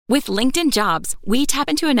With LinkedIn Jobs, we tap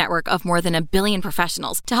into a network of more than 1 billion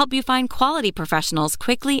professionals to help you find quality professionals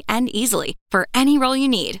quickly and easily for any role you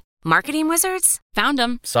need. Marketing wizards? Found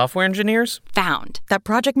them. Software engineers? Found. That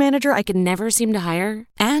project manager I could never seem to hire?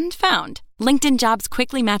 And found. LinkedIn Jobs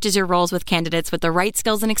quickly matches your roles with candidates with the right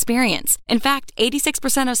skills and experience. In fact,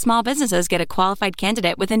 86% of small businesses get a qualified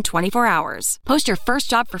candidate within 24 hours. Post your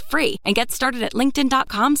first job for free and get started at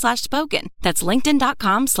linkedin.com/spoken. That's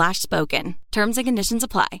linkedin.com/spoken. Terms and conditions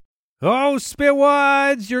apply. Oh,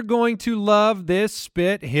 Spitwads, you're going to love this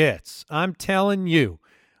Spit Hits. I'm telling you.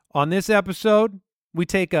 On this episode, we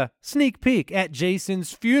take a sneak peek at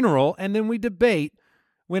Jason's funeral, and then we debate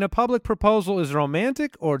when a public proposal is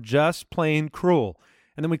romantic or just plain cruel.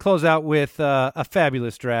 And then we close out with a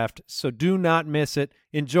fabulous draft, so do not miss it.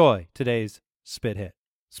 Enjoy today's Spit Hit.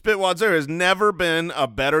 Spitwads, there has never been a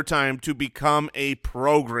better time to become a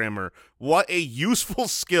programmer. What a useful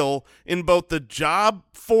skill in both the job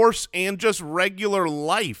force and just regular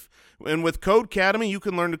life. And with Codecademy, you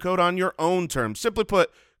can learn to code on your own terms. Simply put,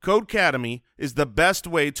 Codecademy is the best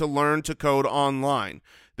way to learn to code online.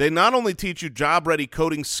 They not only teach you job-ready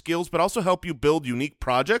coding skills, but also help you build unique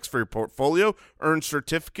projects for your portfolio, earn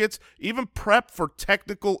certificates, even prep for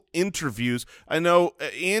technical interviews. I know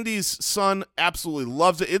Andy's son absolutely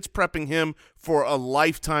loves it. It's prepping him for a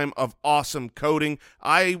lifetime of awesome coding.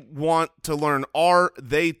 I want to learn R.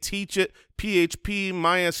 They teach it. PHP,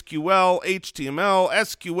 MySQL, HTML,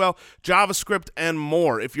 SQL, JavaScript, and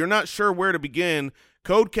more. If you're not sure where to begin,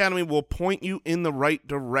 Codecademy will point you in the right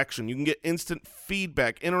direction. You can get instant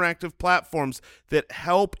feedback, interactive platforms that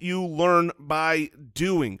help you learn by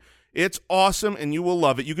doing. It's awesome, and you will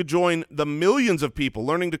love it. You could join the millions of people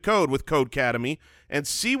learning to code with Codecademy and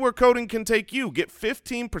see where coding can take you. Get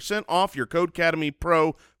 15% off your Codecademy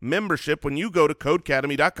Pro membership when you go to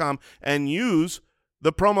codecademy.com and use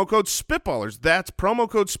the promo code Spitballers. That's promo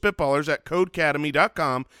code Spitballers at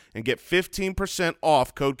codecademy.com and get 15%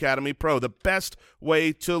 off Codecademy Pro, the best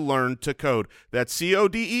way to learn to code. That's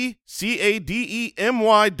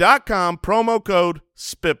CODECADEMY.com, promo code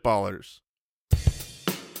Spitballers.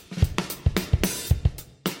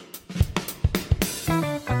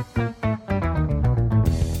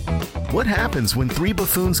 What happens when three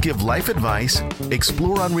buffoons give life advice,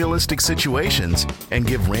 explore unrealistic situations, and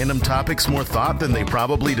give random topics more thought than they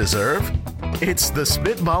probably deserve? It's the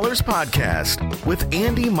Spitballers Podcast with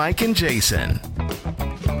Andy, Mike, and Jason.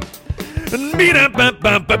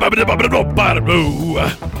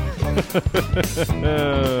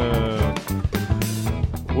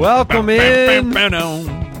 Welcome in.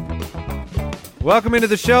 Welcome into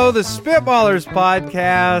the show, the Spitballers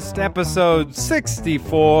Podcast, episode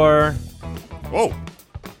 64. Whoa.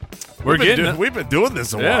 We've been doing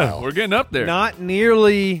this a while. We're getting up there. Not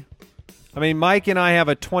nearly. I mean, Mike and I have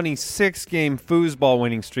a 26-game foosball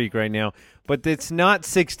winning streak right now, but it's not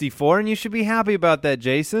 64, and you should be happy about that,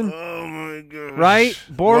 Jason. Oh, my gosh. Right,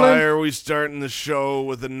 Borland? Why are we starting the show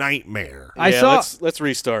with a nightmare? Let's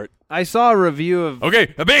restart. I saw a review of...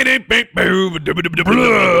 Okay.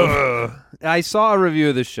 I saw a review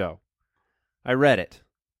of the show. I read it.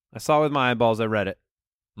 I saw it with my eyeballs. I read it.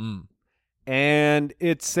 And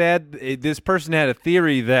it said this person had a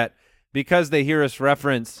theory that because they hear us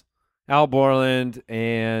reference Al Borland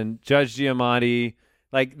and Judge Giamatti,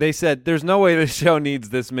 like they said, there's no way the show needs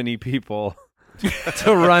this many people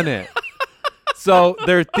to run it. So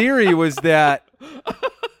their theory was that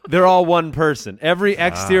they're all one person. Every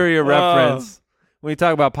exterior reference, when we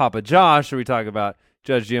talk about Papa Josh or we talk about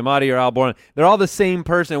Judge Giamatti or Al Borland, they're all the same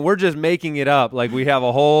person. We're just making it up like we have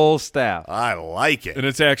a whole staff. I like it. And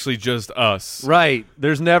it's actually just us. Right.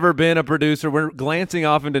 There's never been a producer. We're glancing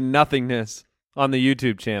off into nothingness on the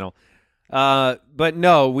YouTube channel. But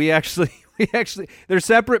no, we actually, they're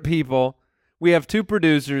separate people. We have two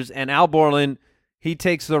producers, and Al Borland, he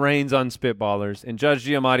takes the reins on Spitballers, and Judge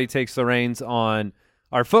Giamatti takes the reins on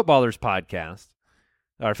our Footballers podcast,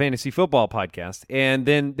 our fantasy football podcast. And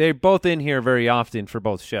then they're both in here very often for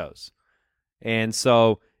both shows. And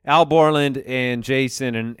so Al Borland and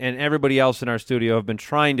Jason and everybody else in our studio have been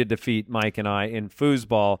trying to defeat Mike and I in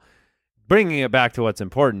foosball, bringing it back to what's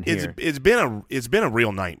important here. It's been a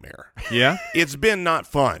real nightmare. Yeah? It's been not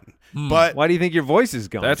fun. But why do you think your voice is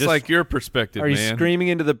going? That's like your perspective, man. Are you screaming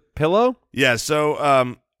into the pillow? Yeah,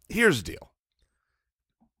 so here's the deal.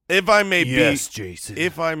 If I may Jason.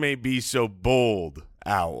 If I may be so bold,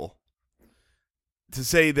 Owl, to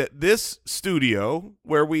say that this studio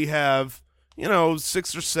where we have,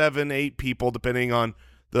 6 or 7, 8 people, depending on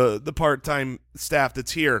the part-time staff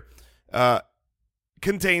that's here,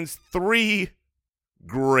 contains 3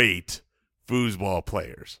 great foosball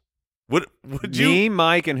players. Would you? Me,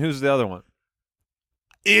 Mike, and who's the other one?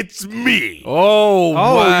 It's me. Oh,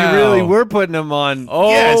 wow. You really were putting him on,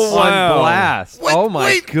 Yes. on blast.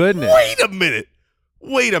 Goodness.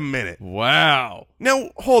 Wait a minute. Wow.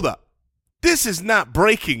 Now, hold up. This is not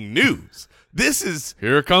breaking news. This is...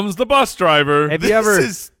 Here comes the bus driver. Have you ever...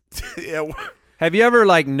 Yeah. Have you ever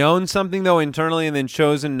known something though internally and then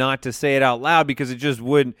chosen not to say it out loud because it just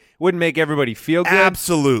wouldn't make everybody feel good?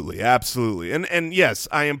 Absolutely. And yes,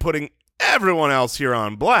 I am putting everyone else here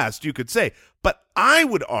on blast, you could say, but I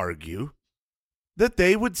would argue that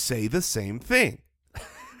they would say the same thing.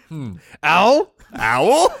 Owl?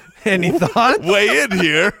 Any thoughts? Weigh in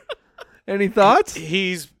here. Any thoughts?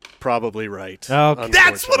 He's probably right. Okay.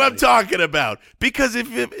 That's what I'm talking about. Because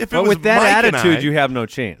if it but was with that Mike attitude, you have no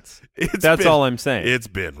chance. That's all I'm saying. It's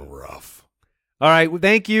been rough. All right. Well,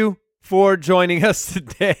 thank you for joining us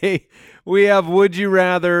today. We have Would You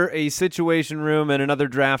Rather, a Situation Room, and another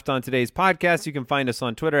draft on today's podcast. You can find us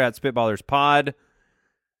on Twitter at SpitballersPod.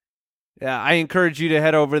 I encourage you to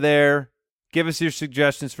head over there. Give us your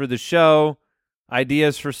suggestions for the show,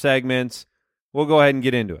 ideas for segments. We'll go ahead and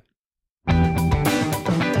get into it.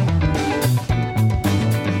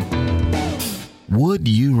 Would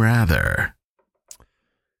you rather?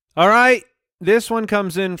 All right. This one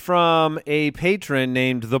comes in from a patron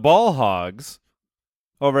named The Ball Hogs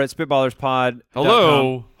over at SpitballersPod.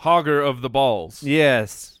 Hello, hogger of the balls.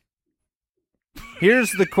 Yes.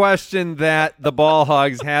 Here's the question that The Ball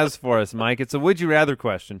Hogs has for us, Mike. It's a would you rather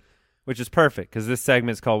question, which is perfect because this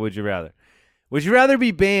segment is called Would You Rather. Would you rather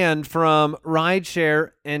be banned from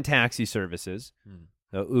rideshare and taxi services,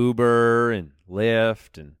 so Uber and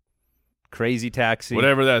Lyft and Crazy Taxi,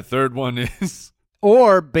 Whatever that third one is.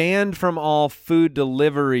 or banned from all food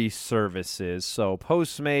delivery services, so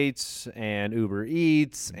Postmates and Uber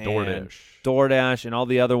Eats and DoorDash and all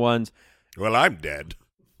the other ones? Well, I'm dead.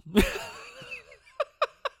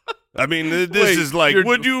 I mean, this is like,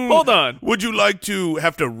 hold on. Would you like to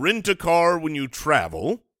have to rent a car when you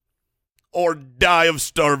travel or die of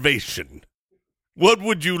starvation? What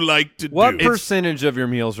would you like to do? What percentage of your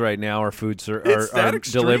meals right now are are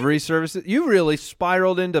delivery services? You really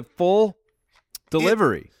spiraled into full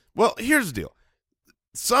delivery. Well, here's the deal.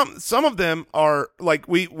 Some of them are like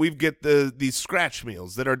we get these scratch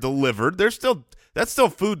meals that are delivered. That's still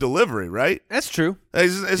food delivery, right? That's true.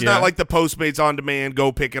 It's not like the Postmates on demand,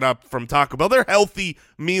 go pick it up from Taco Bell. They're healthy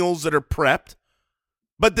meals that are prepped.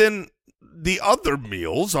 But then the other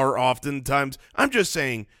meals are oftentimes, I'm just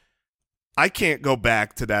saying, I can't go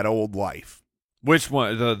back to that old life. Which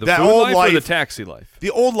one? The that food old life or the taxi life? The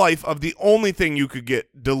old life of the only thing you could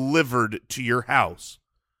get delivered to your house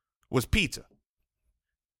was pizza.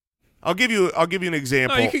 I'll give you an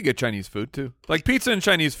example. No, you could get Chinese food too. Like pizza and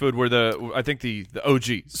Chinese food were I think the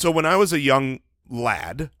OGs. So when I was a young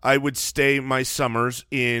lad, I would stay my summers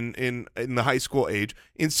in the high school age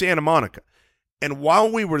in Santa Monica. And while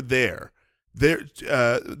we were there,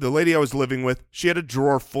 the lady I was living with, she had a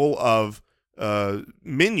drawer full of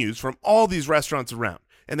menus from all these restaurants around,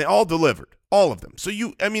 and they all delivered, all of them. So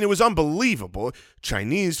it was unbelievable.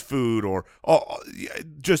 Chinese food or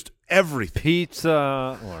just everything.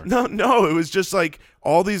 Pizza or no, it was just like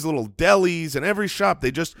all these little delis, and every shop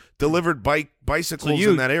they just delivered bicycles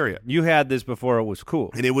in that area. You had this before it was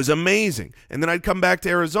cool, and it was amazing. And then I'd come back to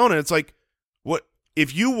Arizona, and it's like, what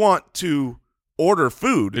if you want to order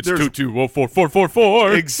food? It's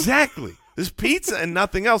 2204444. Exactly. There's pizza and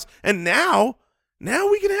nothing else. And now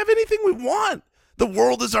we can have anything we want. The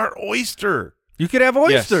world is our oyster. You could have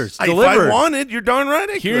oysters If delivered. I wanted, you're darn right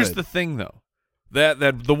I could. Here's the thing, though.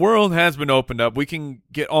 That the world has been opened up. We can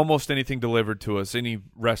get almost anything delivered to us, any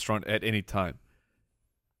restaurant at any time.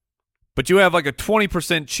 But you have like a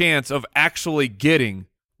 20% chance of actually getting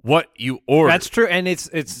what you ordered. That's true, and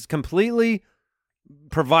it's completely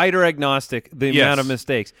provider agnostic, the amount of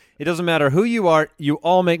mistakes. It doesn't matter who you are, you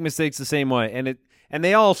all make mistakes the same way, and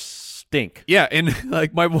they all stink. Yeah, and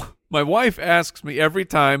like my wife asks me every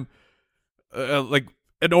time like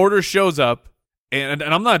an order shows up, and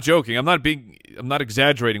I'm not joking, I'm not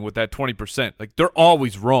exaggerating with that 20%. Like they're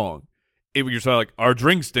always wrong. You're saying like our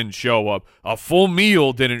drinks didn't show up, a full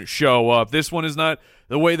meal didn't show up, this one is not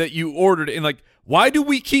the way that you ordered it, and like why do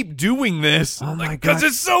we keep doing this? Oh my God. Because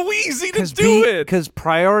it's so easy to do it. Because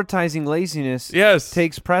prioritizing laziness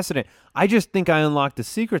takes precedent. I just think I unlocked the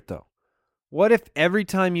secret, though. What if every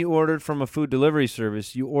time you ordered from a food delivery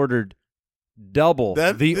service, you ordered double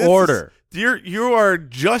the order? You are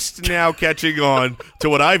just now catching on to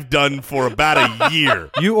what I've done for about a year.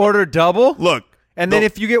 You order double? Look. And then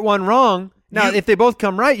if you get one wrong, if they both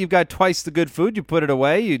come right, you've got twice the good food. You put it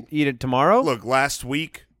away. You eat it tomorrow. Look, last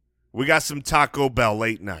week, We got some Taco Bell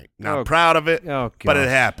late night. Not Oh, proud of it, oh, but it gosh.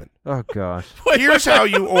 happened. Oh, gosh. Here's how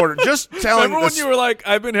you order. Just telling Remember when us. you were like,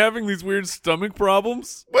 I've been having these weird stomach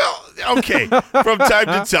problems? Well, okay. From time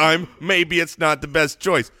to time, maybe it's not the best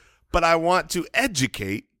choice. But I want to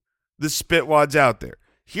educate the spitwads out there.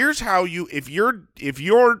 Here's how you if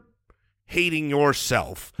you're hating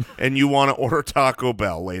yourself and you want to order Taco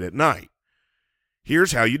Bell late at night,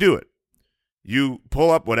 here's how you do it. You pull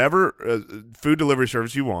up whatever food delivery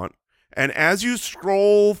service you want, and as you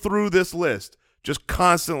scroll through this list, just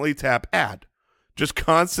constantly tap add. Just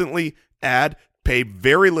constantly add, pay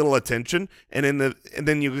very little attention, and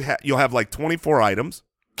then you'll have like 24 items,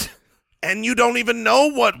 and you don't even know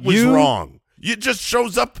what was wrong. It just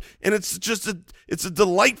shows up, and it's a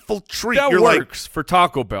delightful treat. That You're works for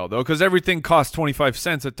Taco Bell, though, because everything costs 25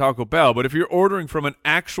 cents at Taco Bell. But if you're ordering from an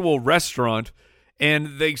actual restaurant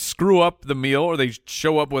and they screw up the meal or they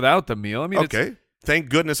show up without the meal, I mean, okay. Thank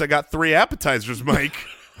goodness I got 3 appetizers, Mike.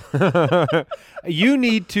 You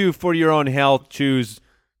need to, for your own health, choose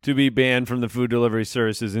to be banned from the food delivery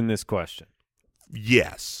services in this question.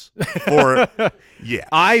 Yes. Or yes.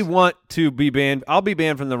 I want to be banned. I'll be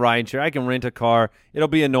banned from the ride share. I can rent a car. It'll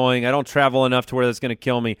be annoying. I don't travel enough to where that's going to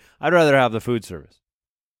kill me. I'd rather have the food service.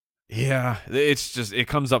 Yeah, it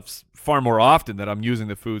comes up far more often that I'm using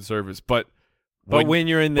the food service. But when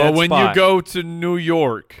you're in that But when spot, you go to New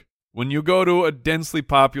York, when you go to a densely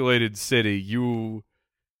populated city, you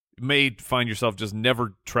may find yourself just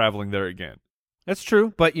never traveling there again. That's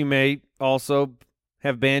true, but you may also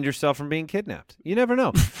have banned yourself from being kidnapped. You never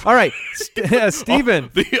know. All right, Steven.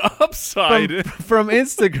 The upside. From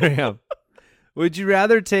Instagram. Would you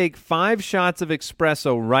rather take 5 shots of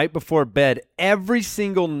espresso right before bed every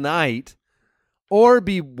single night or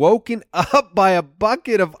be woken up by a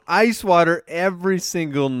bucket of ice water every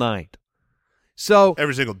single night? So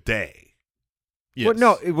every single day. Yes. What,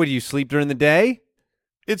 no, would you sleep during the day?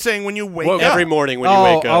 It's saying when you wake Well, up. Every morning when you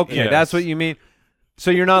wake up. Okay, Yes. that's what you mean.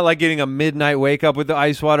 So you're not like getting a midnight wake up with the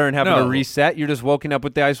ice water and having to No. reset. You're just woken up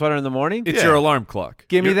with the ice water in the morning? It's Yeah. your alarm clock.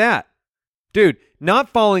 Give me that. Dude, not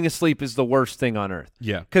falling asleep is the worst thing on earth.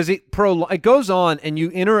 Yeah. Because it goes on and you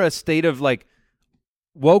enter a state of like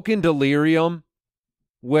woken delirium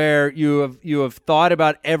where you have thought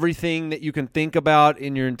about everything that you can think about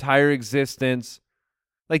in your entire existence.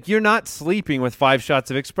 Like, you're not sleeping with 5 shots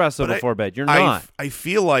of espresso But before bed. You're not. I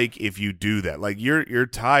feel like if you do that, like you're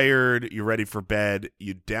tired, you're ready for bed,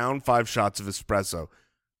 you down 5 shots of espresso.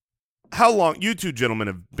 How long? You two gentlemen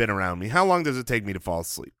have been around me. How long does it take me to fall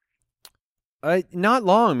asleep? Not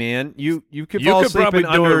long, man. You could You fall could asleep probably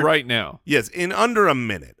in do under it right now. Yes, in under a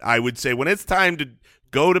minute. I would say when it's time to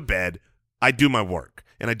go to bed, I do my work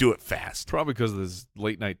and I do it fast. Probably because of this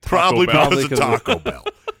late night Taco Probably Bell. because of Taco Bell.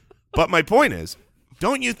 But my point is,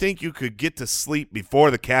 don't you think you could get to sleep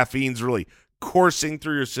before the caffeine's really coursing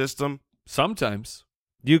through your system? Sometimes.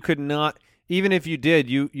 You could not. Even if you did,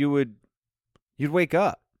 you'd wake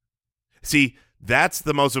up. See, that's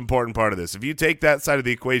the most important part of this. If you take that side of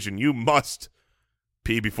the equation, you must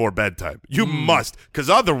pee before bedtime. You must, because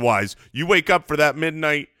otherwise you wake up for that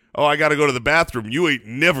midnight, oh, I got to go to the bathroom. You ain't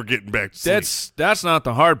never getting back to sleep. That's not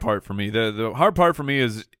the hard part for me. The hard part for me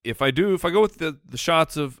is if I go with the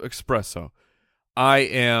shots of espresso, I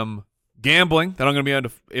am gambling that I'm going to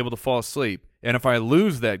be able to fall asleep. And if I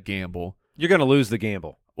lose that gamble, You're going to lose the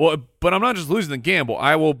gamble. well, but I'm not just losing the gamble.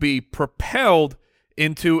 I will be propelled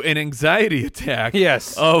into an anxiety attack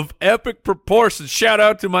Yes. of epic proportions. Shout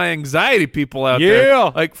out to my anxiety people out there.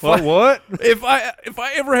 Yeah. Like What? If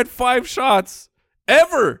I ever had 5 shots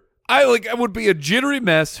ever, I would be a jittery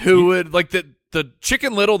mess who would like the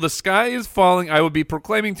Chicken Little, the sky is falling. I would be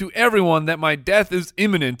proclaiming to everyone that my death is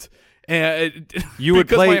imminent. And You would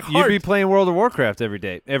because play. my You'd heart- be playing World of Warcraft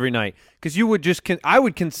every night, because you would just. I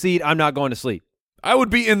would concede. I'm not going to sleep. I would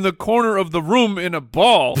be in the corner of the room in a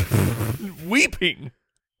ball, weeping.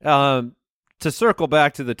 To circle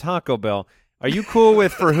back to the Taco Bell, are you cool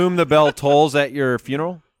with "For Whom the Bell Tolls" at your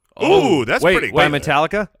funeral Ooh, that's wait, pretty by good.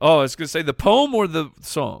 Metallica? Oh, I was going to say the poem or the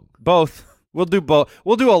song? Both. We'll do both.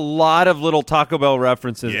 We'll do a lot of little Taco Bell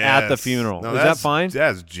references at the Yes. funeral. No, Is that that's- fine?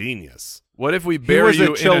 That's genius. What if we He bury was a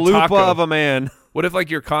you in a chalupa taco? of a man. What if like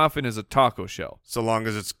your coffin is a taco shell? So long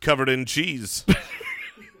as it's covered in cheese.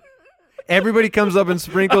 Everybody comes up and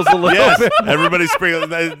sprinkles a little Yes, bit. everybody sprinkle,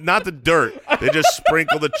 not the dirt. They just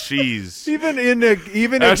sprinkle the cheese. Even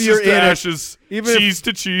if Ashes you're to in ashes, even if- cheese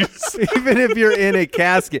to cheese. even if you're in a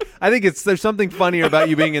casket, I think there's something funnier about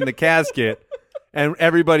you being in the casket, and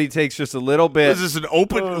everybody takes just a little bit. Is this an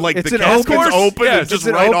open, like It's the an casket's open- open yes, and just It's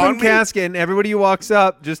an right open on me? casket, and everybody who walks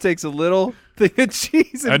up just takes a little thing of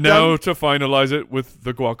cheese. And now to finalize it with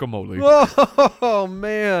the guacamole. Oh,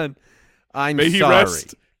 man. May he sorry.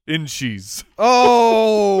 rest in cheese.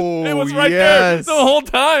 Oh, It was right there yes. the whole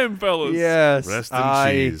time, fellas. Yes. Rest in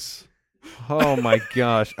cheese. Oh, my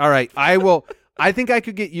gosh. All right. I think I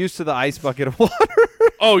could get used to the ice bucket of water.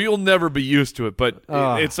 Oh, you'll never be used to it, but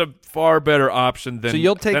it's a far better option than, So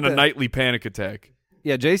you'll take than a the- nightly panic attack.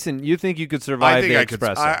 Yeah, Jason, you think you could survive I think the I could.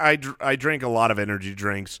 espresso? I drink a lot of energy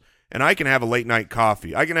drinks, and I can have a late night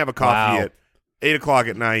coffee. I can have a coffee Wow. at 8 o'clock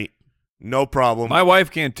at night, no problem. My wife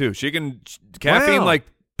can too. She can caffeine Wow.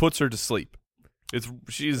 puts her to sleep.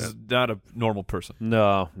 She's not a normal person.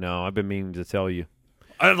 No, I've been meaning to tell you.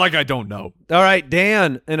 I don't know. All right,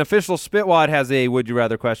 Dan, an official Spitwad has a would you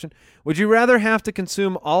rather question. Would you rather have to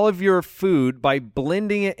consume all of your food by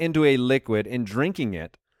blending it into a liquid and drinking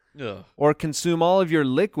it, or consume all of your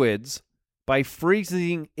liquids by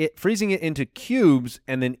freezing it into cubes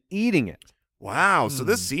and then eating it? Wow, so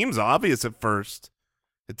this seems obvious at first,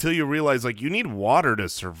 until you realize you need water to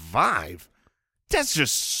survive. That's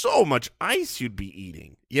just so much ice you'd be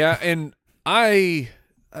eating. Yeah, and I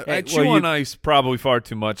chew on ice probably far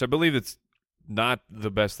too much. I believe it's not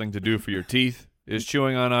the best thing to do for your teeth is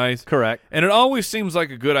chewing on ice. Correct. And it always seems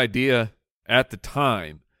like a good idea at the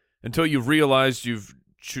time until you realize you've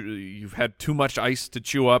had too much ice to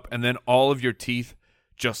chew up, and then all of your teeth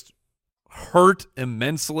just hurt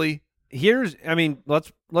immensely.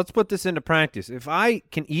 Let's put this into practice. If I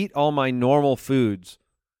can eat all my normal foods,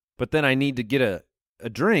 but then I need to get a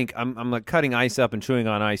drink, I'm like cutting ice up and chewing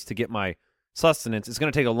on ice to get my sustenance. It's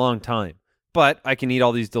going to take a long time, but I can eat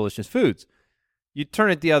all these delicious foods. You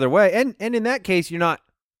turn it the other way, and in that case, you're not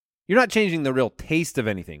changing the real taste of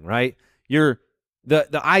anything, right?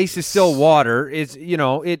 The ice is still water. It's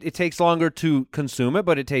it takes longer to consume it,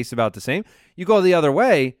 but it tastes about the same. You go the other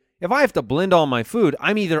way. If I have to blend all my food,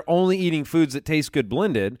 I'm either only eating foods that taste good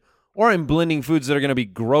blended, or I'm blending foods that are going to be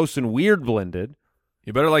gross and weird blended.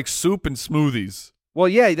 You better like soup and smoothies. Well,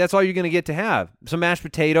 yeah, that's all you're going to get to have. Some mashed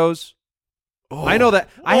potatoes. Oh. I know that.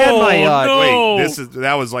 I had my no. Wait,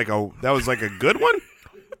 that was like a good one?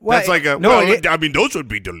 Well, That's like a no, well, those would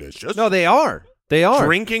be delicious. No, they are. They are.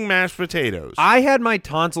 Drinking mashed potatoes. I had my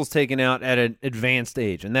tonsils taken out at an advanced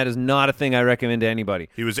age, and that is not a thing I recommend to anybody.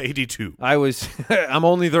 He was 82. I'm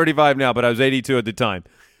only 35 now, but I was 82 at the time.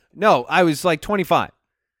 No, I was like 25.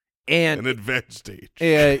 And An advanced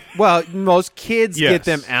age. well, most kids Yes. get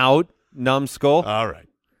them out, numbskull. All right.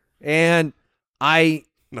 And I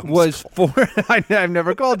was I've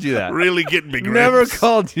never called you that. Really getting me grips. Never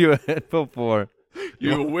called you it before.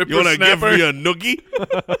 You You want to whippersnapper. give me a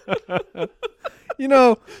noogie?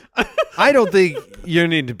 I don't think you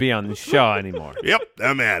need to be on the show anymore. Yep,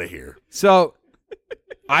 I'm out of here. So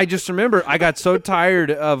I just remember I got so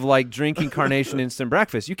tired of drinking Carnation instant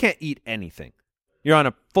breakfast. You can't eat anything. You're on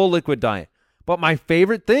a full liquid diet. But my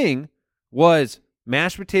favorite thing was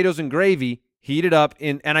mashed potatoes and gravy heated up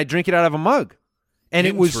and I drink it out of a mug. And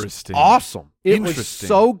it was Interesting. awesome. It was Interesting.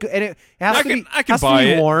 so good. And it has I to can- be, I can has to buy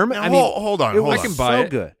be it. warm. Now, I mean, hold on. it was I can buy so it.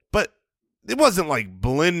 good. But it wasn't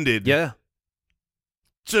blended. Yeah.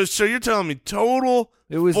 So you're telling me total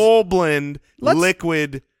It was full blend, Let's-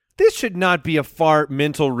 liquid. This should not be a far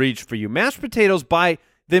mental reach for you. Mashed potatoes by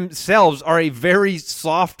themselves are a very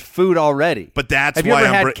soft food already. But that's Have you why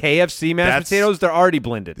ever had I'm KFC mashed that's- potatoes? They're already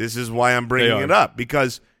blended. This is why I'm bringing They it are. up,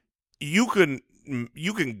 because you can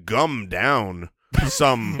gum down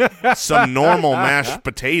some normal mashed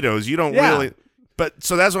potatoes. You don't Yeah. really. But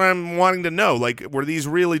so that's what I'm wanting to know. Were these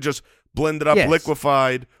really just blended up, Yes.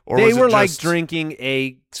 liquefied, or They was were it like just drinking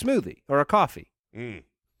a smoothie or a coffee. Mm,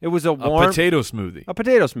 It was a A warm potato smoothie. a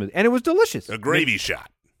potato smoothie, and it was delicious. a gravy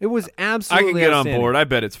shot? It was I absolutely. can get on outstanding. board. I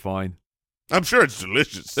bet it's fine. I'm sure it's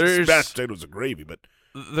delicious. There's- Mashed potatoes and gravy, but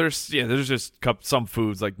There's just some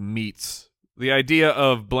foods like meats. The idea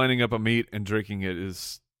of blending up a meat and drinking it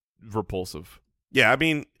is repulsive. yeah, I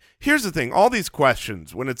mean, here's the thing. All these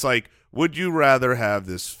questions, when it's would you rather have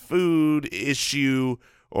this food issue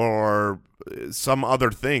or some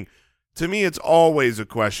other thing? To me, it's always a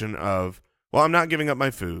question of, well, I'm not giving up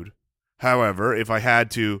my food. However, if I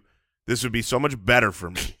had to, this would be so much better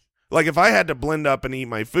for me. If I had to blend up and eat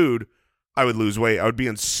my food, I would lose weight. I would be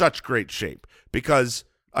in such great shape because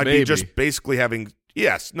I'd be Maybe. just basically having,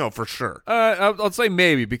 yes, no, for sure. I'll say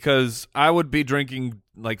maybe because I would be drinking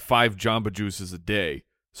 5 Jamba Juices a day,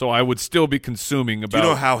 so I would still be consuming Do about. you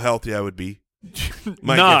know how healthy I would be?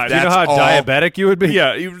 Mike, Not. if Do you You know that's how all- diabetic you would be?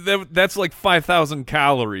 Yeah, that's 5,000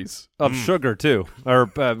 calories. Of sugar too, or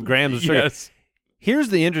grams of sugar. Yes. Here's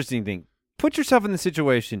the interesting thing: put yourself in the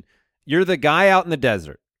situation. You're the guy out in the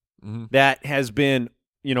desert Mhm. that has been,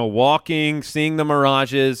 walking, seeing the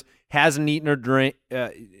mirages, hasn't eaten or drank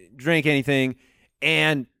anything,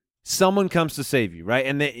 and someone comes to save you, right?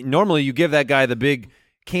 And normally you give that guy the big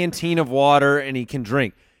canteen of water and he can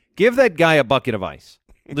drink. Give that guy a bucket of ice,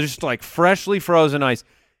 just like freshly frozen ice.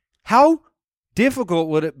 How difficult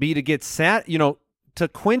would it be to get to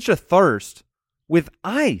quench a thirst with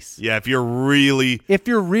ice? Yeah, if you're really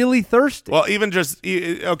thirsty. Well, even just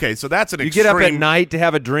okay, so that's an you extreme. get up at night to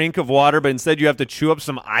have a drink of water, but instead you have to chew up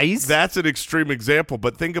some ice. That's an extreme example,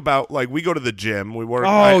 but think about like we go to the gym. We work. Oh,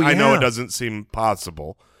 I know yeah. it doesn't seem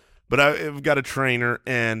possible, but I've got a trainer,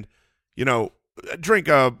 and drink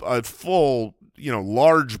a full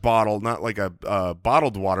large bottle, not like a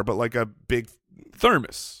bottled water, but like a big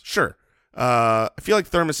Thermos. Sure. I feel like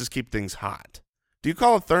thermoses keep things hot. Do you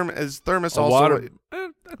call a thermos? Is thermos A also water?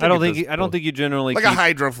 I don't think you generally like keep, a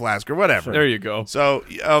hydro flask or whatever? There you go. So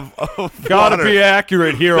of gotta water. be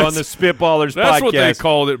accurate here on the Spitballers That's podcast. what they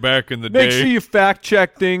called it back in the day. Make sure you fact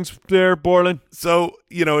check things there, Borland. So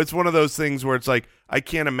it's one of those things where it's like I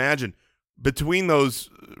can't imagine between those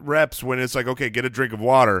reps when it's like, okay, get a drink of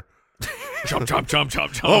water. Chomp, chomp, chomp,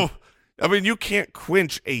 chomp, chomp. Oh, I mean, you can't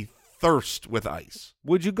quench a thirst with ice.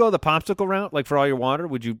 Would you go the popsicle route, like for all your water?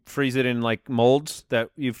 Would you freeze it in like molds that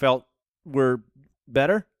you felt were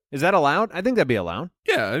better? Is that allowed? I think that'd be allowed.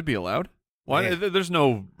 Yeah, it'd be allowed. Why? Man. There's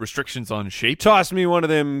no restrictions on shape. Toss me one of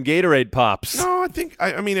them Gatorade pops. No, I think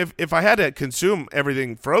I mean if I had to consume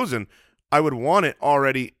everything frozen, I would want it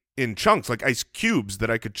already in chunks, like ice cubes that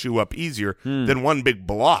I could chew up easier than one big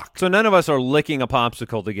block. So none of us are licking a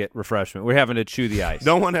popsicle to get refreshment. We're having to chew the ice.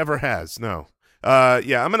 No one ever has. No.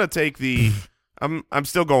 Yeah, I'm gonna take the. I'm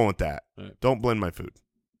still going with that. Don't blend my food.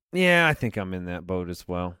 Yeah, I think I'm in that boat as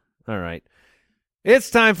well. All right. It's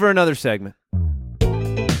time for another segment.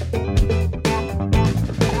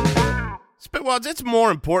 Spitwads, it's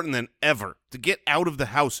more important than ever to get out of the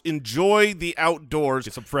house, enjoy the outdoors.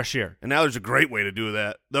 Get some fresh air. And now there's a great way to do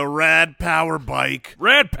that. The Rad Power Bike.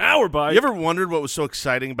 Rad Power Bike. You ever wondered what was so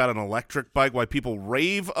exciting about an electric bike, why people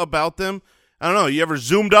rave about them? I don't know. You ever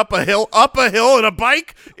zoomed up a hill in a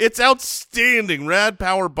bike? It's outstanding. Rad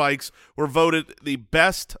Power Bikes were voted the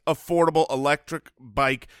best affordable electric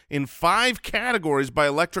bike in 5 categories by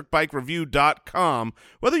electricbikereview.com.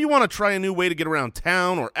 Whether you want to try a new way to get around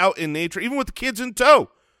town or out in nature, even with the kids in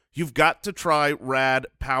tow, you've got to try Rad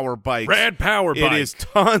Power Bikes. Rad Power Bike. It is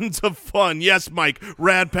tons of fun. Yes, Mike,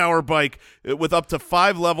 Rad Power Bike. With up to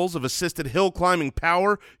 5 levels of assisted hill climbing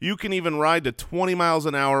power, you can even ride to 20 miles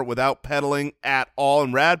an hour without pedaling at all.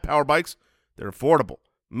 And Rad Power Bikes, they're affordable.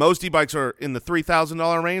 Most e-bikes are in the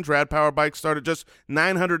 $3,000 range. Rad Power Bikes start at just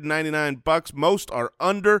 $999. Most are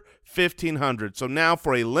under $1,500. So now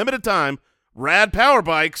for a limited time, Rad Power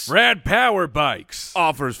Bikes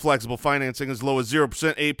offers flexible financing as low as 0%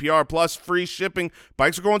 APR plus free shipping.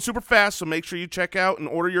 Bikes are going super fast, so make sure you check out and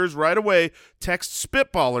order yours right away. Text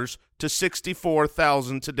Spitballers to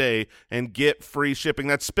 64,000 today and get free shipping.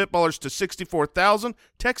 That's Spitballers to 64,000.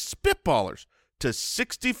 Text Spitballers to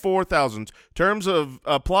 64,000. Terms of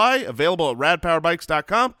apply, available at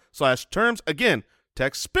radpowerbikes.com/terms. Again,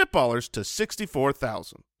 text Spitballers to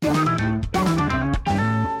 64,000.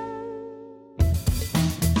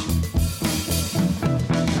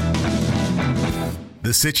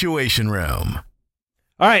 The Situation Room.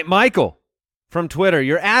 All right, Michael from Twitter.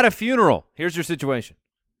 You're at a funeral. Here's your situation.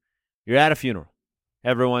 You're at a funeral.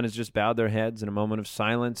 Everyone has just bowed their heads in a moment of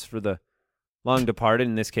silence for the long departed.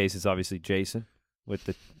 In this case, it's obviously Jason with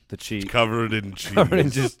the cheese. Covered in cheese. Covered in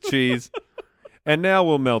just cheese. And now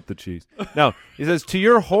we'll melt the cheese. No, he says, to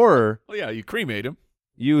your horror, Well, yeah, you cremate him.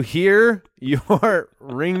 you hear your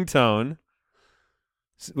ringtone,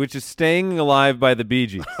 which is Staying Alive by the Bee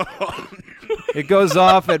Gees. It goes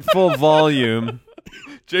off at full volume.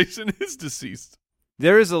 Jason is deceased.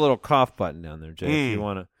 There is a little cough button down there, Jay, if you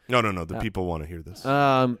want No. The people want to hear this.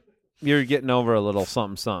 to. You're getting over a little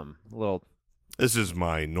something, a little This is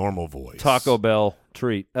my normal voice. Taco Bell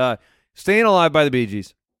treat. Staying Alive by the Bee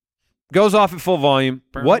Gees. Goes off at full volume.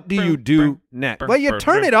 What do you do next? Well, you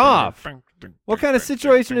turn it off. What kind of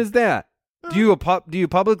situation is that? Do you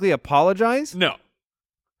publicly apologize? No.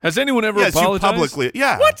 Has anyone ever Yes, you apologized? publicly.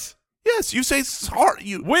 Yeah. What? Yes, you say sorry.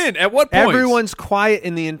 You When? At what point? Everyone's quiet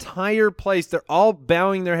in the entire place. They're all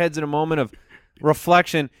bowing their heads in a moment of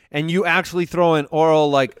reflection, and you actually throw an oral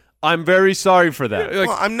like, I'm very sorry for that. Like,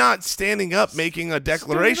 well, I'm not standing up making a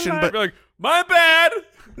declaration, but like, my bad.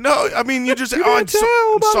 no, I mean you just. You I'm, can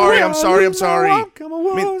tell by sorry. I'm how sorry. I'm you sorry. walk, I'm a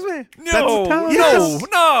I mean, woman's man. No, Yes.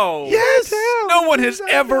 no. Yes. No one has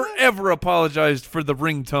ever apologized for the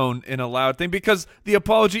ringtone in a loud thing because the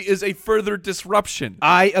apology is a further disruption.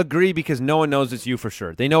 I agree because no one knows it's you for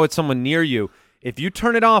sure. They know it's someone near you. If you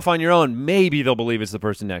turn it off on your own, maybe they'll believe it's the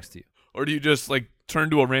person next to you. Or do you just like turn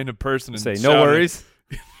to a random person and Say, shout no it? worries.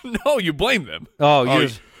 No, you blame them. Oh, Oh, you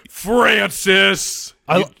Francis.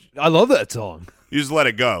 I love that song. You just let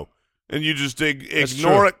it go, and you just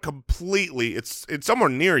ignore it completely. It's somewhere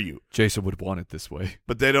near you, Jason would want it this way.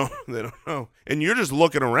 but they don't know, and you're just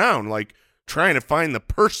looking around like trying to find the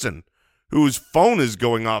person whose phone is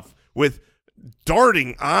going off with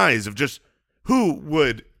darting eyes of just who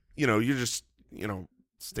would you're just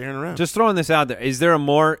staring around. Just throwing this out there. Is there a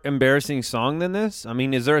more embarrassing song than this? I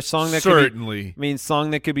mean, is there a song that Certainly.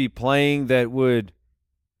 song that could be playing that would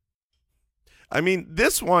I mean,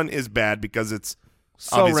 this one is bad because it's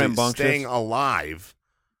so obviously rambunctious? staying alive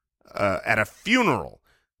at a funeral.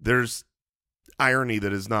 There's irony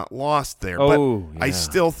that is not lost there, Oh, but I yeah.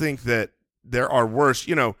 still think that there are worse.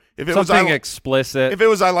 If it Something was explicit. if it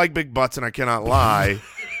was I like big butts and I cannot lie,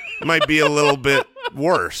 it might be a little bit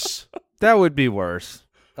worse. That would be worse.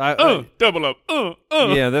 Double up.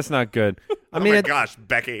 Yeah, that's not good. I mean, oh my gosh,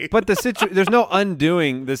 Becky. but there's no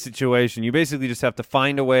undoing the situation. You basically just have to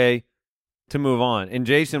find a way to move on. And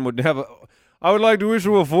Jason would I would like to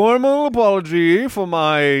issue a formal apology for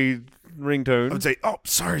my ringtone. I would say, "Oh,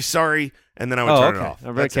 sorry," and then I would turn it off.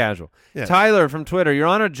 I'm very That's it. casual. Yes. Tyler from Twitter, you're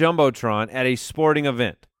on a Jumbotron at a sporting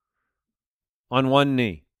event on one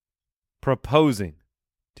knee, proposing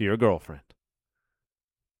to your girlfriend.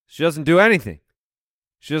 She doesn't do anything.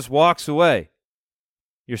 She just walks away.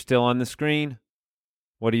 You're still on the screen.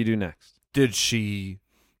 What do you do next? Did she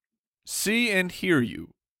see and hear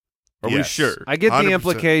you? Are we Yes. sure? I get the 100%.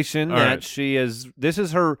 implication All that right. this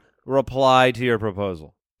is her reply to your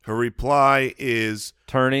proposal. Her reply is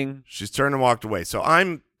Turning. she's turned and walked away. So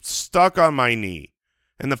I'm stuck on my knee,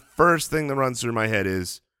 and the first thing that runs through my head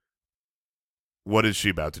is, what is she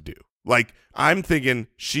about to do? Like, I'm thinking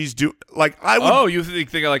I would. Oh, you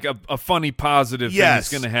think like a funny positive yes,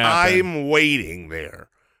 thing is going to happen. I'm waiting there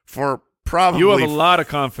for probably You have a lot of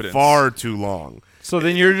confidence. far too long. So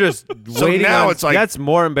then you're just So waiting. now on, it's like- that's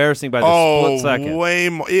more embarrassing by the Oh, split second. way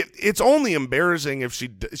more. It's only embarrassing if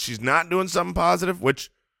she's not doing something positive,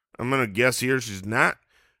 which I'm going to guess here she's not.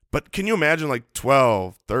 But can you imagine like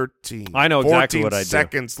 12, 13, I know 14 exactly what I do.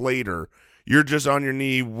 seconds later, you're just on your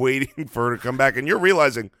knee waiting for her to come back, and you're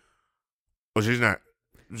realizing, well, she's not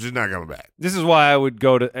coming back. This is why I would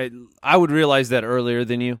go to. I would realize that earlier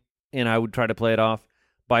than you, and I would try to play it off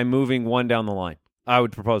by moving one down the line. I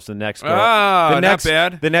would propose to the next girl. Ah, the next, not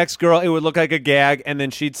bad. The next girl, it would look like a gag, and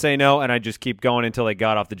then she'd say no, and I'd just keep going until they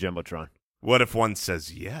got off the Jumbotron. What if one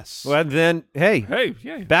says yes? Well, then, hey, Hey,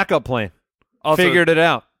 yeah. backup plan. Also, Figured it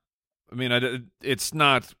out. I mean, it's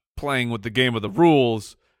not playing with the game of the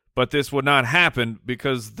rules, but this would not happen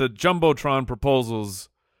because the Jumbotron proposals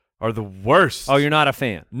are the worst. Oh, you're not a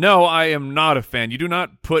fan. No, I am not a fan. You do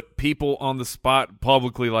not put people on the spot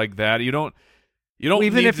publicly like that. You don't.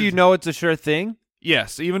 Even need if to- you know it's a sure thing,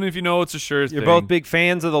 Yes, even if you know it's a sure thing. you're both big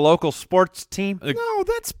fans of the local sports team. No,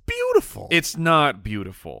 that's beautiful. It's not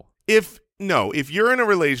beautiful. If you're in a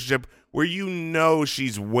relationship where you know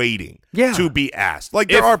she's waiting Yeah. to be asked, like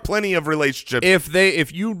there are plenty of relationships.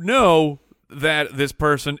 If you know that this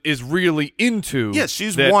person is really into, yes,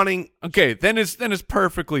 she's that- wanting. Okay, then it's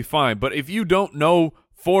perfectly fine. But if you don't know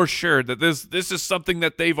for sure that this is something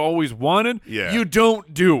that they've always wanted, Yeah. you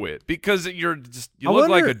don't do it because you I look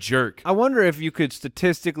like wonder- a jerk. I wonder if you could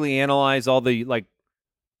statistically analyze all the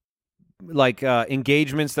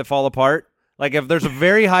engagements that fall apart. Like if there's a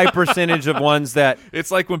very high percentage of ones that,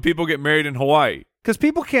 It's like when people get married in Hawaii. because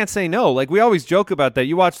people can't say no. Like we always joke about that.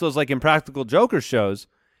 You watch those like Impractical Joker shows.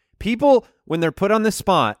 People, when they're put on the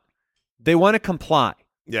spot, they want to comply.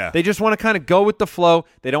 Yeah, They just want to kind of go with the flow.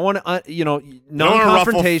 They don't want to, They don't wanna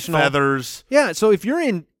non-confrontational. ruffle feathers. Yeah, so if you're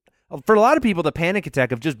in, for a lot of people, the panic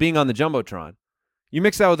attack of just being on the Jumbotron, you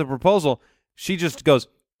mix that with a proposal, she just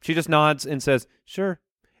nods and says, sure.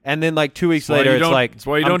 And then like 2 weeks That's why later, you it's don't- like, that's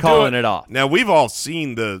why you I'm don't do calling it. it off. Now we've all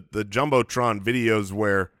seen the Jumbotron videos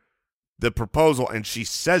where the proposal and she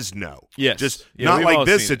says no. Yes. just Yeah, not we've like all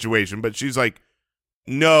this seen it. situation, but she's like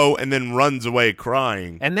no, and then runs away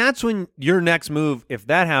crying. And that's when your next move, if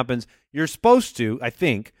that happens, you're supposed to, I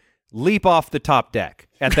think, leap off the top deck.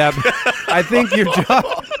 At that, I think your job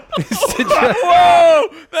is to just, Whoa!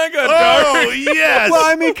 That got Oh dark. yes. well,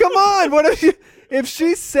 I mean, come on. What if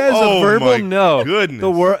she says Oh, a verbal my no? goodness.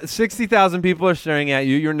 The 60,000 people are staring at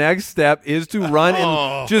you. Your next step is to run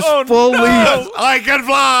and just Oh, full no. leap. I can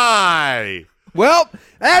fly. Well,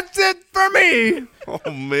 that's it for me.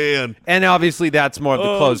 Oh man. And obviously, that's more of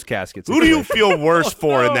the closed casket. Who do you situation. feel worse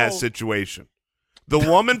for in that no. situation? The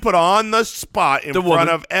woman put on the spot in front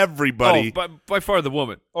of everybody. Oh, by far the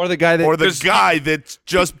woman. Or the guy that or the guy that's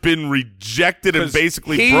just been rejected and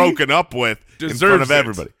basically broken up with in front of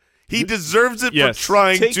everybody. He deserves it for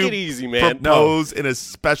trying Take to it easy, man. propose in a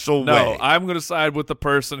special way. No, I'm going to side with the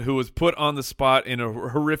person who was put on the spot in a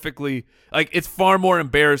horrifically – like, it's far more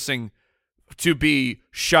embarrassing to be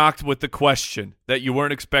shocked with the question that you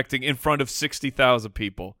weren't expecting in front of 60,000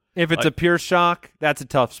 people. If it's a pure shock, that's a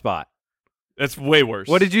tough spot. That's way worse.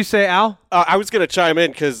 What did you say, Al? I was going to chime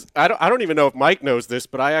in because I don't even know if Mike knows this,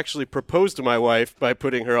 but I actually proposed to my wife by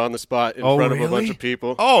putting her on the spot in front of a bunch of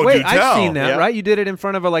people. Oh, wait, do tell. I've seen that, Yeah. right? You did it in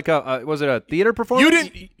front of was it a theater performance? You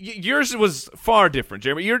didn't – yours was far different,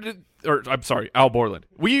 Jeremy. I'm sorry, Al Borland.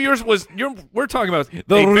 Yours was – we're talking about a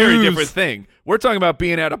very different thing. We're talking about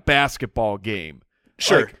being at a basketball game.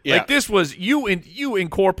 Sure, Like this was – you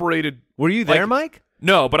incorporated – Were you there, Mike?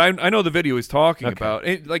 No, but I know the video he's talking about.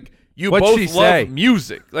 You What'd both she love say?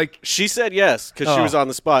 music. Like She said yes because she was on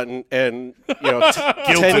the spot, and 10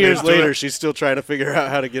 Guilted years into later, it. she's still trying to figure out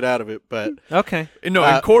how to get out of it. But Okay.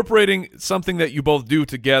 incorporating something that you both do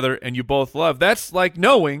together and you both love. That's like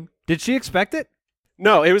knowing. Did she expect it?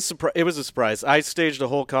 no, it was a surprise. I staged a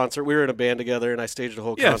whole concert. We were in a band together, and I staged a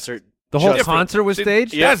whole Yes. concert. The whole just for- concert was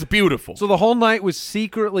staged? That's beautiful. So the whole night was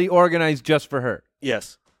secretly organized just for her.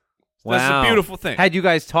 Yes. That's a Wow. beautiful thing. Had you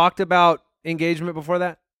guys talked about engagement before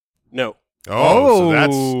that? No. Oh,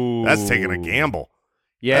 so that's taking a gamble.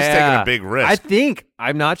 Yeah. That's taking a big risk.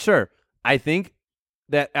 I'm not sure. I think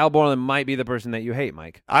that Al Borland might be the person that you hate,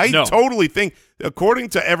 Mike. I No. totally think, according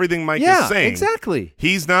to everything Mike Yeah, is saying, exactly.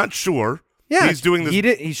 he's not sure. Yeah. He's doing this.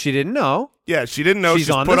 She didn't know. Yeah, she didn't know. She's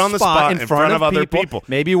She's on put the on the spot in front of other people.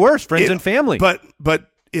 Maybe worse, friends It- and family. But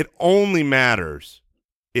it only matters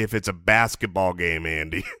if it's a basketball game,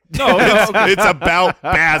 Andy. No, it's about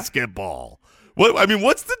basketball.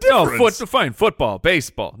 What's the difference? fine. Football,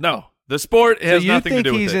 baseball. No. The sport has so you nothing to think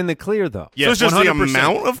do with he's it. in the clear, though? Yes, so it's just 100%. the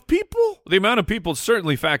amount of people? The amount of people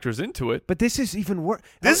certainly factors into it. But this is even worse.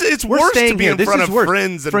 It's We're worse to staying be here. in This front is of worse.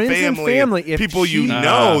 friends and Friends family, If people you she-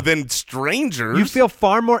 know than strangers. You feel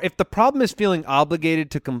far more. If the problem is feeling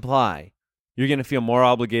obligated to comply, you're going to feel more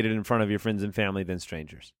obligated in front of your friends and family than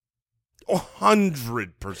strangers.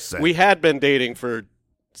 100%. We had been dating for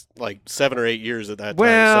like 7 or 8 years at that time.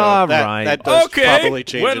 Well, so that, right. that does Okay. probably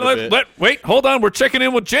change it a bit. Wait, hold on. We're checking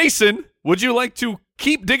in with Jason. Would you like to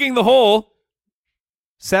keep digging the hole?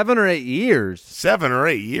 7 or 8 years. 7 or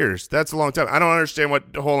 8 years. That's a long time. I don't understand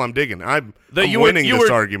what hole I'm digging. I'm You were- winning you this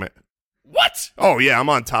were- argument. What? Oh, yeah, I'm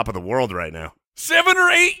on top of the world right now. 7 or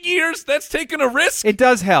 8 years? That's taking a risk? It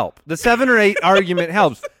does help. The 7 or 8 argument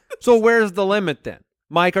helps. So where's the limit then?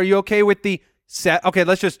 Mike, are you okay with the set? Okay,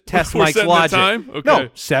 let's just test We're Mike's setting the logic. time? Okay. No,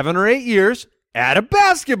 7 or 8 years at a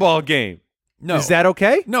basketball game. No. Is that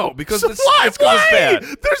okay? No, because So this, why? it's 'cause it's bad.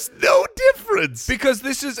 There's no difference. Because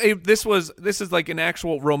this is like an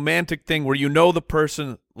actual romantic thing where you know the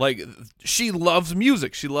person, like, she loves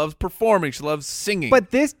music, she loves performing, she loves singing.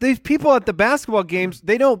 But these people at the basketball games,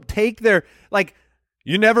 they don't take their, like,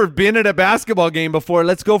 you never been at a basketball game before,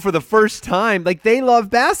 let's go for the first time. Like, they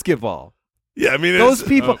love basketball. Yeah, I mean, Those it's,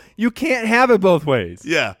 people, you can't have it both ways.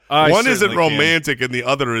 yeah. I One isn't certainly can. romantic and the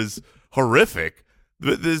other is horrific.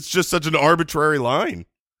 It's just such an arbitrary line.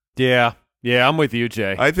 Yeah, I'm with you,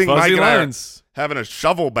 Jay. I think Fuzzy Mike and I are lines. having a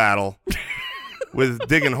shovel battle with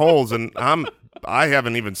digging holes, and I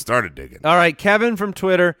haven't even started digging. All right, Kevin from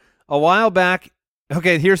Twitter, a while back.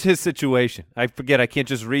 Okay, here's his situation. I forget, I can't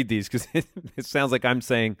just read these because it sounds like I'm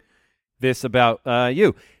saying this about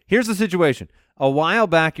you. Here's the situation. A while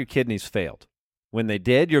back, your kidneys failed. When they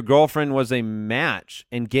did, your girlfriend was a match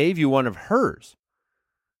and gave you one of hers.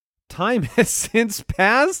 Time has since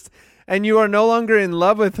passed, and you are no longer in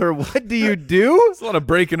love with her. What do you do? There's a lot of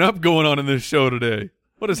breaking up going on in this show today.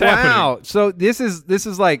 What is happening? Wow. So this is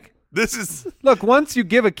like, This is look, once you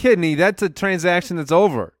give a kidney, that's a transaction that's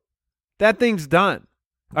over. That thing's done.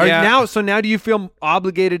 All right, Yeah. now do you feel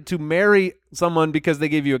obligated to marry someone because they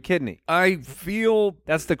gave you a kidney? I feel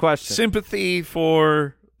That's the question. sympathy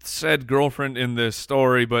for said girlfriend in this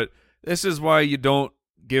story, but this is why you don't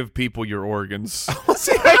give people your organs.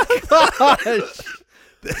 Gosh.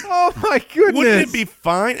 Oh my goodness. wouldn't it be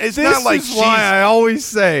fine? It's This not like is she's why I always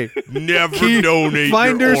say never Keep- donate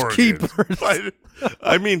finders your organs. keepers.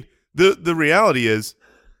 I mean, the reality is,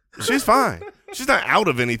 she's fine. She's not out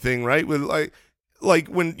of anything, right? With like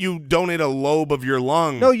when you donate a lobe of your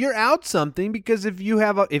lung. no, you're out something because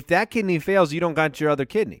if that kidney fails, you don't got your other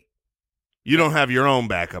kidney. You don't have your own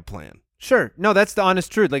backup plan. Sure. No, that's the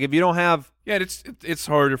honest truth. Like if you don't have Yeah, it's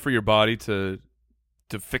harder for your body to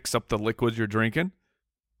fix up the liquids you're drinking.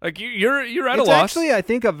 Like you're at a It's loss. actually, I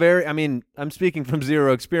think, I'm speaking from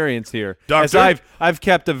zero experience here. Doctor? As I've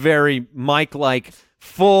kept a very Mike-like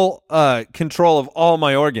full control of all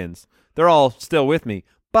my organs. They're all still with me.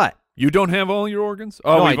 But You don't have all your orgons?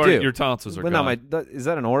 Oh, no, I do. Your tonsils are But gone. not is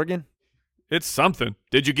that an organ? It's something.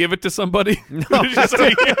 Did you give it to somebody? No. Did you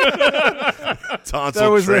say-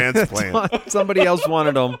 Tonsil transplant. Somebody else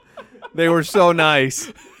wanted them. They were so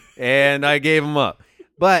nice, and I gave them up.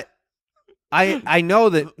 But I know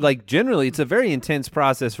that, like, generally it's a very intense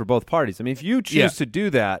process for both parties. I mean, if you choose to do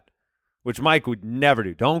that, which Mike would never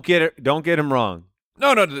do, don't get him wrong.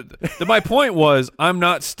 No. My point was I'm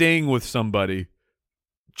not staying with somebody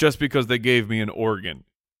just because they gave me an organ.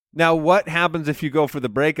 Now, what happens if you go for the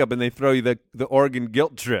breakup and they throw you the organ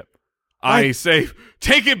guilt trip? I say,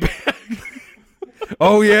 take it back.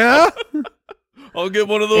 Oh, yeah? I'll get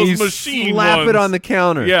one of And those you machine slap ones. it on the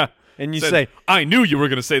counter. Yeah. And you Said, say, I knew you were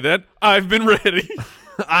going to say that. I've been ready.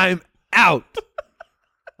 I'm out.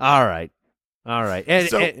 All right. And,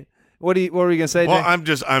 So- and what were you going to say, Well,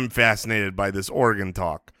 Jay? I'm fascinated by this organ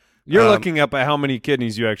talk. You're looking up at how many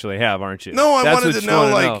kidneys you actually have, aren't you? No, I That's wanted what to you know,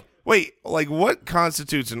 wanna like, wait, like what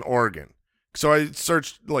constitutes an organ? So I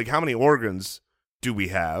searched, like, how many organs do we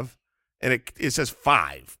have? And it says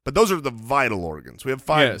 5, but those are the vital organs. We have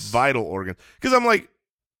 5 vital organs. Because I'm like,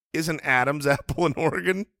 is an Adam's apple an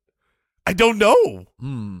organ? I don't know.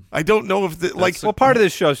 I don't know if Well, part of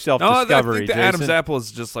this show's No, self-discovery, I think the Jason. Adam's apple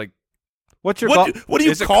is just like What's your what do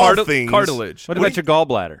you it's a call things? cartilage. What about your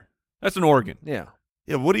gallbladder? That's an organ. Yeah.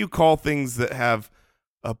 Yeah, what do you call things that have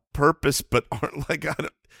a purpose but aren't like?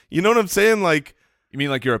 You know what I'm saying? Like, You mean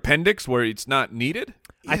like your appendix where it's not needed?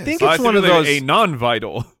 I yes. think So it's one of those. a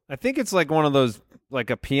non-vital. I think it's like one of those, like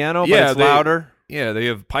a piano, Yeah, but it's they- louder. Yeah, they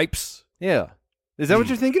have pipes. Yeah. Is that what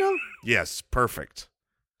you're thinking of? yes, perfect.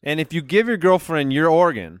 And if you give your girlfriend your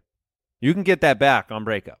organ, you can get that back on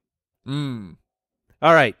breakup. Mm.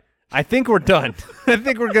 All right. I think we're done. I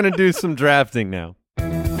think we're going to do some drafting now.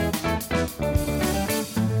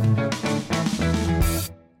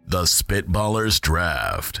 The Spitballers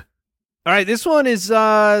Draft. All right. This one is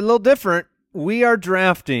a little different. We are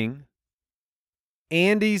drafting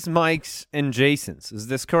Andy's, Mike's, and Jason's. Is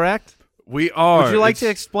this correct? We are. Would you like to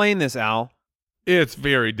It's- explain this, Al? It's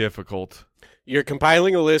very difficult. You're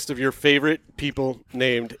compiling a list of your favorite people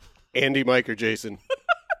named Andy, Mike, or Jason,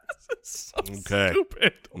 Okay.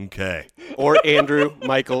 Stupid. Okay. or Andrew,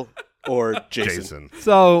 Michael, or Jason.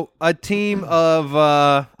 So a team of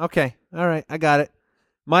okay, all right, I got it.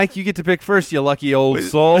 Mike, you get to pick first, you lucky old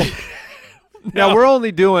soul. Now we're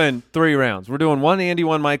only doing 3 rounds. We're doing 1 Andy,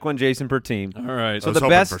 1 Mike, 1 Jason per team. All right. I was the hoping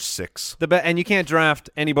best- for 6. And you can't draft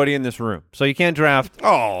anybody in this room. So you can't draft.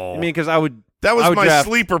 Oh, I mean, because I would that was my draft,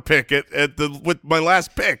 sleeper pick with my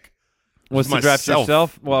last pick. was to draft myself.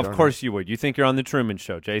 yourself. Well, of Darn course you would. You think you're on the Truman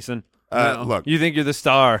Show, Jason. No. Look, You think you're the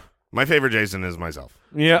star. my favorite Jason is myself.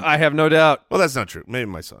 Yeah, I have no doubt Well, that's not true. Maybe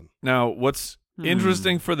my son. Now, what's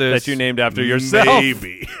interesting for this? that you named after yourself.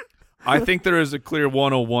 Maybe. I think there is a clear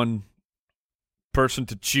 101 person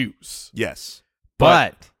to choose. Yes.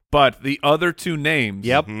 But the other 2 names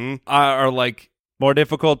yep, Mhm. are like, more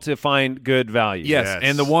difficult to find good value. yes, Yes.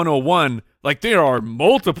 and the 101, like there are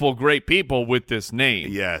multiple great people with this name.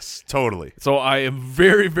 Yes. Totally. So I am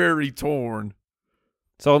very, very torn.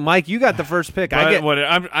 So Mike, you got the first pick.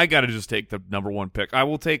 I got to just take the number 1 pick. I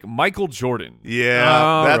will take Michael Jordan. Yeah.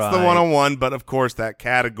 All that's the right. 101. But of course, that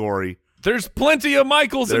category. There's plenty of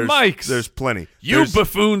Michaels and Mikes. There's plenty. You There's-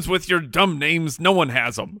 buffoons with your dumb names. No one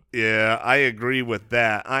has them. Yeah, I agree with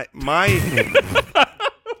that.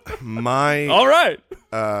 My All right.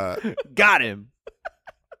 got him.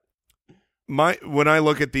 when I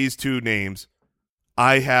look at these 2 names,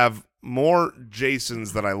 I have more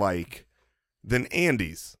Jasons that I like than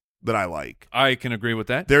Andys that I like. I can agree with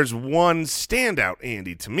that. There's one standout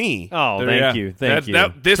Andy to me, Oh, There, thank yeah. you. Thank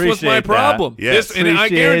you. This was my Appreciate problem. that. Yes. And I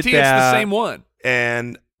Appreciate guarantee it's the that. same one.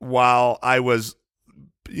 and while I was,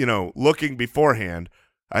 looking beforehand,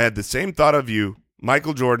 I had the same thought of you.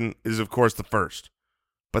 Michael Jordan is, of course, the first.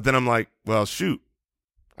 But then I'm like, well, shoot.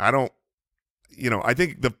 I don't, I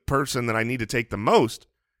think the person that I need to take the most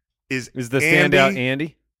is the Andy standout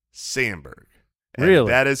Andy? Samberg. And Really?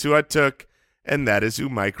 that is who I took, and that is who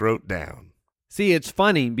Mike wrote down. See, it's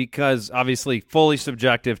funny because obviously fully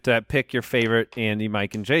subjective to pick your favorite Andy,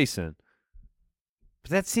 Mike, and Jason.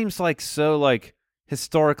 But that seems so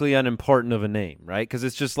historically unimportant of a name, right? Because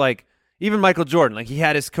it's just like even Michael Jordan, like he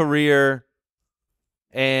had his career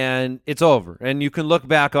and it's over. And you can look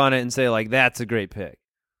back on it and say like, that's a great pick.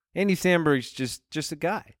 Andy Samberg's just a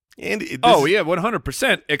guy. And Oh, yeah,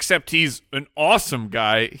 100%, except he's an awesome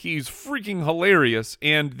guy. He's freaking hilarious.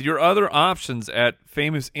 And your other options at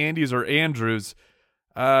Famous Andy's or Andrews,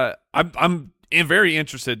 I'm very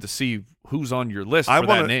interested to see who's on your list for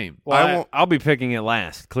that name. Well, I'll be picking it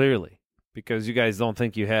last, clearly, because you guys don't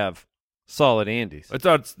think you have solid Andys. I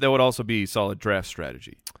thought that would also be solid draft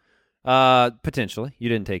strategy. Potentially. You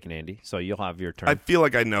didn't take an Andy, so you'll have your turn. I feel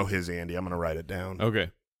like I know his Andy. I'm going to write it down.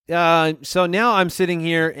 Okay. So now I'm sitting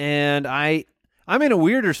here, and I'm in a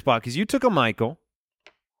weirder spot because you took a Michael,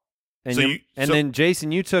 and then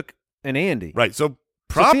Jason, you took an Andy. Right. So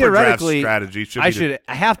proper draft strategy should be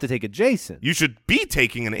I have to take a Jason. You should be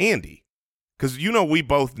taking an Andy because we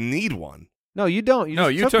both need one. No, you don't.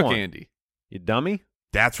 You took one. Andy. You dummy.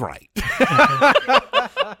 That's right.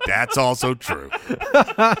 That's also true.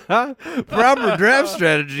 Proper draft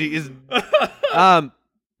strategy is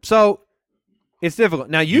so it's difficult.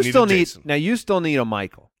 Now you still need a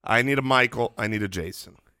Michael. I need a Michael. I need a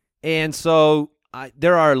Jason. And so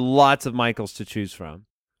there are lots of Michaels to choose from,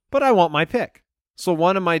 but I want my pick. So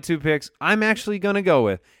one of my two picks I'm actually going to go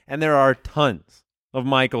with, and there are tons of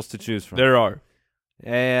Michaels to choose from. There are.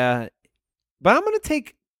 But I'm going to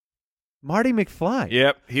take Marty McFly.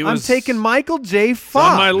 Yep, I'm taking Michael J. Fox.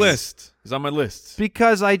 He's on my list.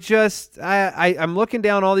 Because I'm looking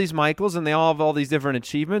down all these Michaels, and they all have all these different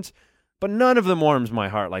achievements, but none of them warms my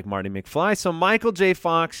heart like Marty McFly. So Michael J.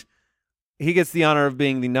 Fox, he gets the honor of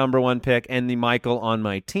being the number one pick and the Michael on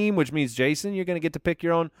my team, which means, Jason, you're going to get to pick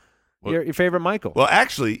your own your favorite Michael. Well,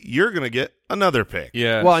 actually, you're going to get another pick.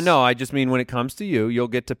 Yeah. Well, no, I just mean when it comes to you, you'll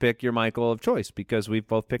get to pick your Michael of choice because we've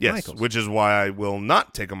both picked Michaels. Which is why I will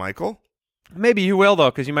not take a Michael. Maybe you will, though,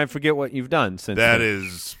 because you might forget what you've done since that then.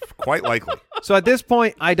 is quite likely. So at this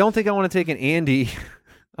point, I don't think I want to take an Andy.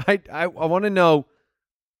 I want to know,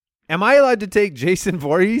 am I allowed to take Jason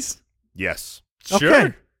Voorhees? Yes. Sure.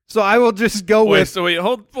 Okay. So I will just go with...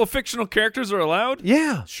 fictional characters are allowed?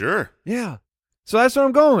 Yeah. Sure. Yeah. So that's what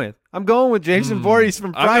I'm going with. I'm going with Jason Voorhees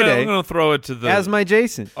from Friday I'm going to throw it to as my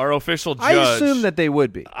Jason. Our official judge. I assume that they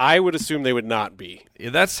would be. I would assume they would not be. Yeah,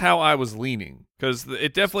 that's how I was leaning, because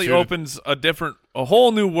it definitely opens a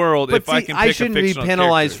whole new world But if I can pick I shouldn't a be fictional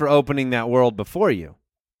penalized character. for opening that world before you.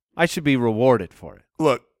 I should be rewarded for it.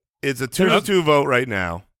 Look, it's a 2-2 vote right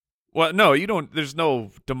now. Well, no, you don't. There's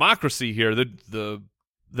no democracy here. The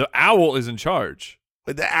owl is in charge.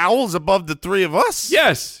 But the owl's above the three of us.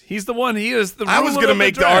 Yes, he's the one. He is the. I was going to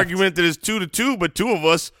make the argument that it's 2-2, but two of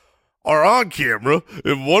us are on camera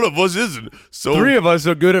and one of us isn't. So three of us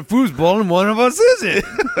are good at foosball and one of us isn't.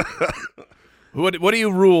 What do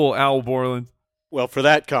you rule, Owl Borland? Well, for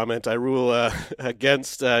that comment, I rule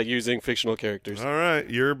against using fictional characters. All right,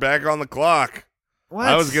 you're back on the clock. What?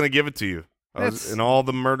 I was going to give it to you. I was in all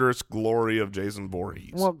the murderous glory of Jason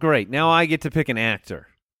Voorhees. Well, great. Now I get to pick an actor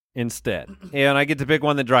instead, and I get to pick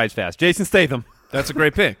one that drives fast. Jason Statham. That's a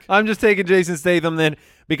great pick. I'm just taking Jason Statham then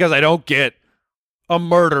because I don't get a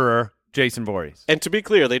murderer, Jason Voorhees. And to be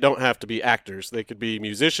clear, they don't have to be actors. They could be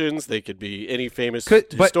musicians. They could be any famous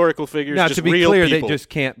historical figures. Now, just to be real clear, people. they just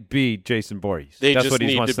can't be Jason Voorhees. That's what just he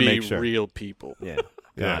need wants to be make sure. real people. Yeah,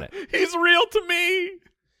 got it. He's real to me.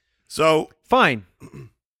 So fine.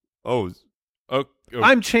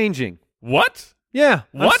 I'm changing. What? Yeah,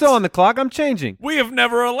 I'm What? still on the clock. I'm changing. We have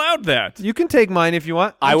never allowed that. You can take mine if you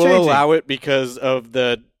want. I will changing. allow it because of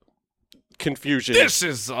the confusion. This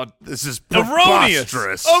is erroneous.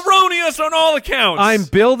 Erroneous on all accounts. I'm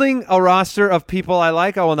building a roster of people I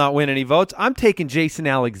like. I will not win any votes. I'm taking Jason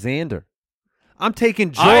Alexander. I'm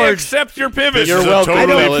taking George. I accept your pivot. You're welcome,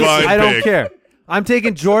 fellas. I don't care. I'm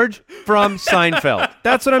taking George from Seinfeld.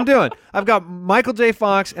 That's what I'm doing. I've got Michael J.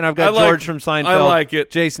 Fox, and I've got George from Seinfeld. I like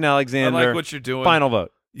it. Jason Alexander. I like what you're doing. Final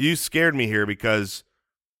vote. You scared me here because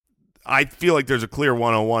I feel like there's a clear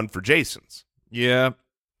 101 for Jason's. Yeah.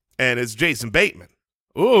 And it's Jason Bateman.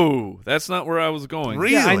 Ooh, that's not where I was going.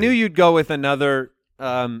 Really? Yeah, I knew you'd go with another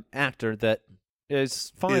actor that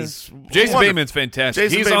is fine. Jason Bateman's fantastic.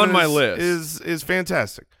 Jason He's Bateman on my list. Is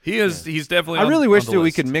fantastic. He is. He's definitely. I really wish on that the we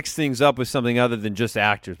list. could mix things up with something other than just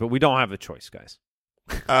actors, but we don't have a choice, guys.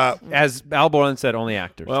 As Al Borland said, only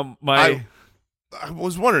actors. Well, I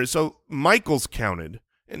was wondering. So Michael's counted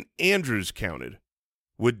and Andrew's counted.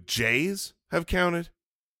 Would Jay's have counted?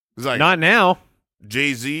 Like not now.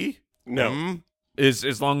 Jay-Z? No.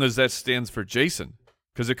 As long as that stands for Jason,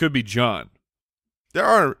 because it could be John. There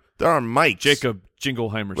are Mikes. Jacob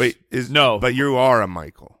Jingleheimer. Wait, no, but you are a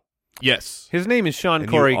Michael. Yes. His name is Sean And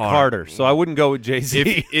Corey you are. Carter, so I wouldn't go with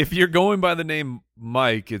Jay-Z. If you're going by the name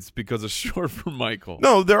Mike, it's because it's short for Michael.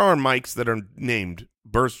 No, there are Mikes that are named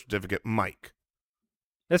birth certificate Mike.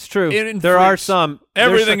 That's true. In there are freaks. some.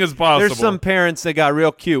 Everything is possible. There's some parents that got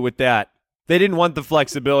real cute with that. They didn't want the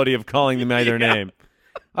flexibility of calling them by their name.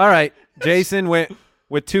 All right. Jason went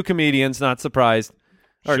with 2 comedians, not surprised.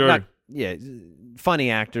 Or Sure. Not, funny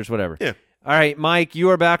actors, whatever. Yeah. All right, Mike, you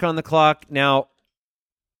are back on the clock. Now,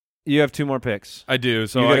 you have 2 more picks. I do.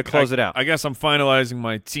 So you got to close it out. I guess I'm finalizing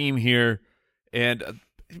my team here, and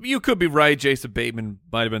you could be right. Jason Bateman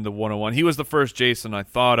might have been the 101. He was the first Jason I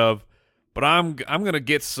thought of, but I'm gonna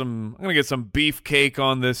get some beefcake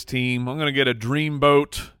on this team. I'm gonna get a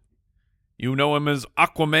dreamboat. You know him as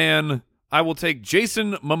Aquaman. I will take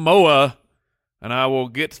Jason Momoa, and I will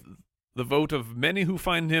get the vote of many who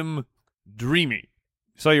find him dreamy.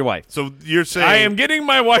 So your wife. So you're saying I am getting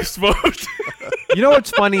my wife's vote. You know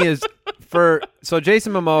what's funny is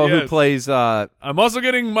Jason Momoa, Yes. who plays I'm also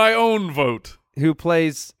getting my own vote.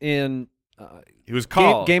 in He was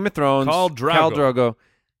called Game of Thrones, Khal Drogo. Khal Drogo,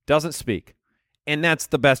 doesn't speak, and that's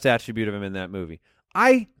the best attribute of him in that movie.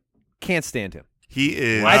 I can't stand him. he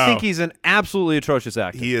is. I think he's an absolutely atrocious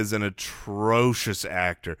actor. He is an atrocious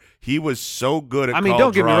actor. He was so good at. I mean, Khal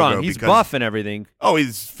don't get me Drogo wrong. He's because- buff and everything, Oh,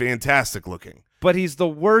 he's fantastic looking. but he's the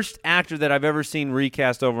worst actor that I've ever seen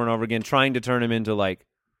recast over and over again, trying to turn him into like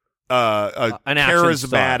A an action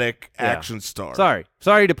charismatic star. action star.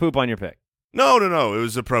 Sorry to poop on your pick. No. It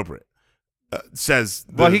was appropriate. Says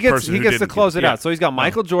the Well, he gets person who to didn't close give- it out. So he's got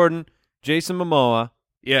Michael Jordan, Jason Momoa.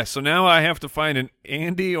 Yeah, so now I have to find an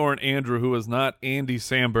Andy or an Andrew who is not Andy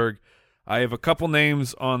Samberg. I have a couple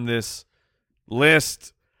names on this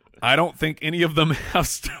list. I don't think any of them have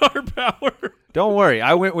star power. Don't worry,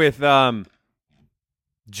 I went with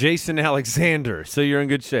Jason Alexander, so you're in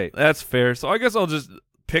good shape. That's fair. So I guess I'll just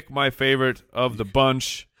pick my favorite of the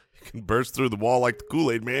bunch. Can burst through the wall like the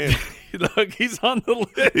Kool-Aid Man. Look, he's on the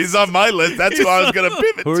list. He's on my list. That's who I was going to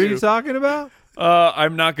pivot Who to. are you talking about?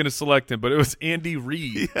 I'm not going to select him, but it was Andy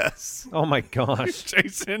Reid. Yes. Oh my gosh.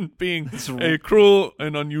 Jason being a cruel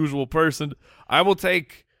and unusual person. I will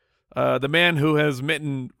take the man who has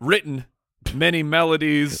written many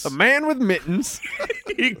melodies. A man with mittens.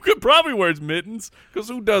 He could probably wears mittens, because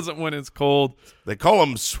who doesn't when it's cold? They call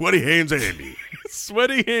him Sweaty Hands Andy.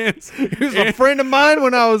 Sweaty hands. He was a friend of mine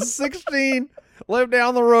when I was 16. Lived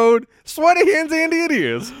down the road. Sweaty hands Andy it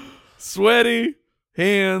is. Sweaty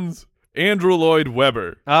hands. Andrew Lloyd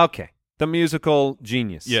Webber. Okay. The musical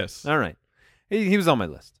genius. Yes. All right. He was on my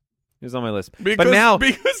list. Because, but now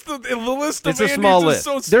because the list it's of a Andys small is list.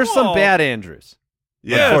 so There's some small. bad Andrews.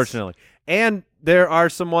 Yes. Unfortunately. And there are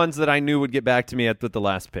some ones that I knew would get back to me with the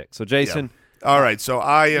last pick. So, Jason, All right, so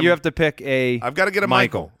I am. you have to pick I've got to get a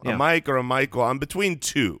Michael. Yeah. A Mike or a Michael. I'm between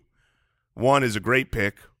two. One is a great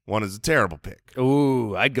pick. One is a terrible pick.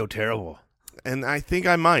 Ooh, I'd go terrible. And I think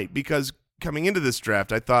I might, because coming into this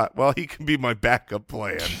draft, I thought, well, he can be my backup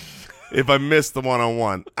plan if I miss the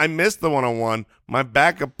one-on-one. I missed the one-on-one. My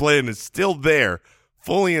backup plan is still there,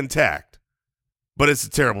 fully intact, but it's a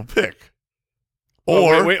terrible pick.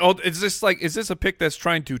 Or wait. Oh, is this a pick that's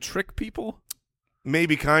trying to trick people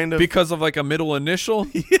maybe kind of. because of like a middle initial?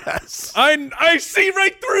 Yes. I see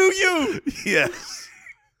right through you. Yes.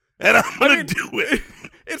 And I'm going to do it.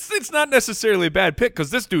 It's not necessarily a bad pick,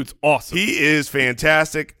 because this dude's awesome. He is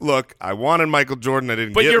fantastic. Look, I wanted Michael Jordan. I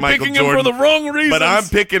didn't But get you're Michael picking Jordan. him for the wrong reasons. But I'm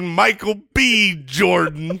picking Michael B.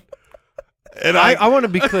 Jordan. And I want to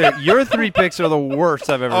be clear. Your 3 picks are the worst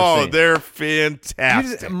I've ever oh, seen. they're You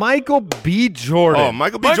fantastic. just- Michael B. Jordan. Oh,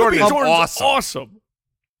 Michael B. Michael Jordan B. is Jordan's awesome.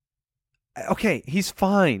 Okay, he's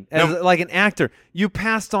fine as No. like an actor. You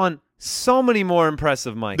passed on so many more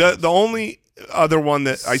impressive Michaels. The only other one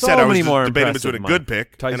that I So said I was many just more debating impressive between a good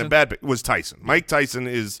pick and Tyson? a bad pick was Tyson. Mike Tyson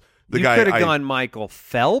is the you guy. could have gone Michael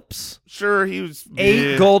Phelps. Sure, he was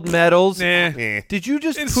 8 gold medals. Nah. Eh. Did you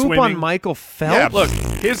just In poop on swimming. Michael Yeah, Phelps?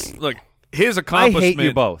 His accomplishment. I hate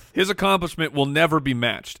you both. His accomplishment will never be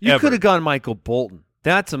matched. You ever. could have gone Michael Bolton.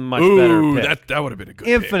 That's a much Ooh, better pick. that would have been a good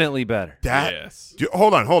Infinitely better. that. Yes.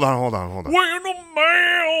 Hold on. pick. When a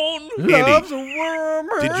man Loves Andy, a worm.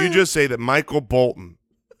 did you just say that Michael Bolton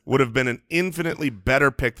would have been an infinitely better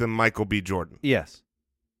pick than Michael B. Jordan? Yes.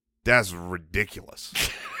 That's ridiculous.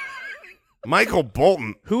 Michael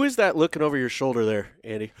Bolton. Who is that looking over your shoulder there,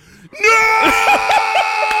 Andy?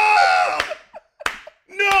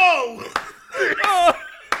 No!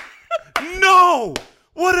 No!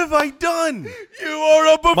 What have I done? You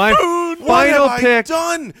are a buffoon. My What final have I pick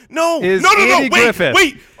done? No! is no! Andy Wait! Griffith.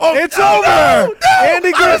 Wait! Oh, It's no, over! No, no!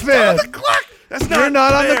 Andy I was Griffith. on the clock. That's not. You're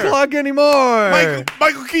not on the fair. clock anymore.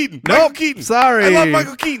 Michael Keaton. Nope, Michael Keaton. sorry. I love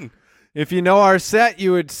Michael Keaton. If you know our set,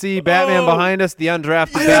 you would see Batman Oh. behind us, the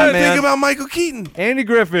undrafted I didn't Batman. think about Michael Keaton. Andy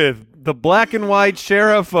Griffith, the black and white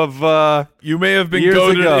sheriff of You may have been Years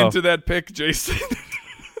goaded ago. into that pick, Jason.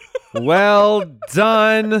 Well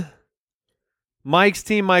done. Mike's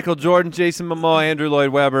team, Michael Jordan, Jason Momoa, Andrew Lloyd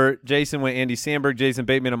Webber. Jason went Andy Samberg, Jason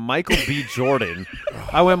Bateman, and Michael B. Jordan.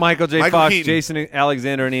 I went Michael J. Michael Fox, Keaton. Jason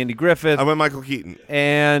Alexander, and Andy Griffith. I went Michael Keaton.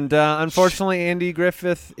 And unfortunately, Andy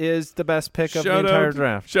Griffith is the best pick of the entire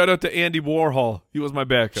draft. Shout out to Andy Warhol. He was my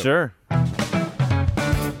backup. Sure.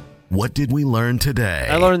 What did we learn today?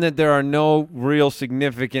 I learned that there are no real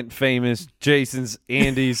significant famous Jasons,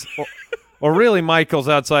 Andys, or really Michaels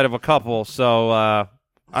outside of a couple. So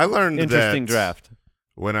I learned interesting that draft.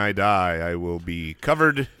 when I die, I will be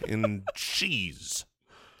covered in cheese.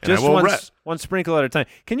 And Just I will one sprinkle at a time.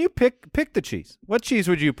 Can you pick the cheese? What cheese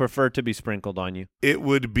would you prefer to be sprinkled on you? It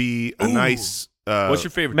would be a nice What's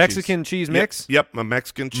your favorite Mexican cheese mix? Yep, a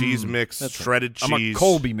Mexican cheese mix, That's right. shredded cheese? cheese. I'm a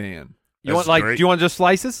Colby man. You want do you want just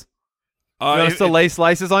slices? You want us to lay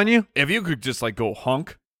slices on you? If you could just go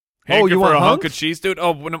hunk. You want a hunk hunks? of cheese, dude?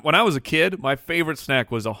 Oh, when I was a kid, my favorite snack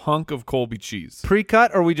was a hunk of Colby cheese.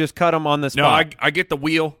 Pre-cut, or we just cut them on the spot? No, I get the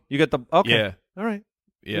wheel. You get the okay. Yeah. All right.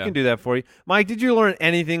 Yeah. We can do that for you, Mike. Did you learn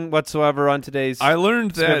anything whatsoever on today's? I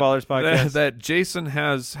learned Spitballers podcast? that Jason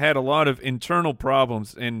has had a lot of internal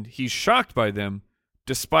problems, and he's shocked by them,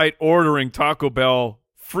 despite ordering Taco Bell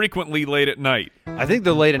frequently late at night. I think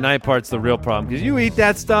the late at night part's the real problem because you eat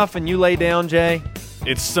that stuff and you lay down, Jay.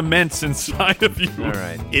 It cements inside of you. All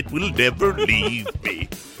right. It will never leave me.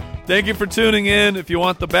 Thank you for tuning in. If you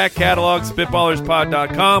want the back catalog,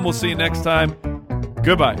 spitballerspod.com. We'll see you next time.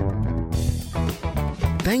 Goodbye.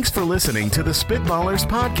 Thanks for listening to the Spitballers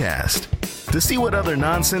Podcast. To see what other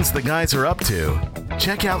nonsense the guys are up to,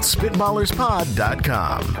 check out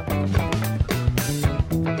spitballerspod.com.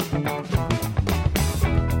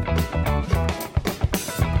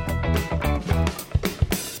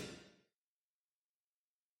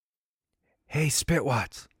 Hey,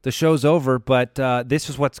 Spitwats. The show's over, but this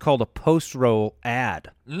is what's called a post-roll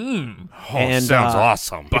ad. And, Sounds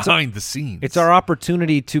awesome. Behind the scenes. It's our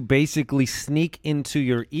opportunity to basically sneak into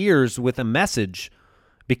your ears with a message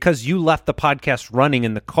because you left the podcast running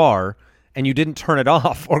in the car and you didn't turn it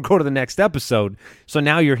off or go to the next episode. So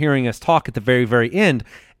now you're hearing us talk at the very, very end.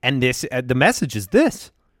 And this, the message is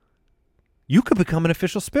this. You could become an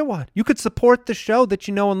official Spitwad. You could support the show that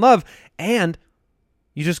you know and love. And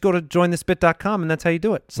you just go to jointhespit.com and that's how you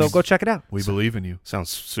do it. So go check it out. We believe in you. Sounds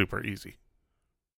super easy.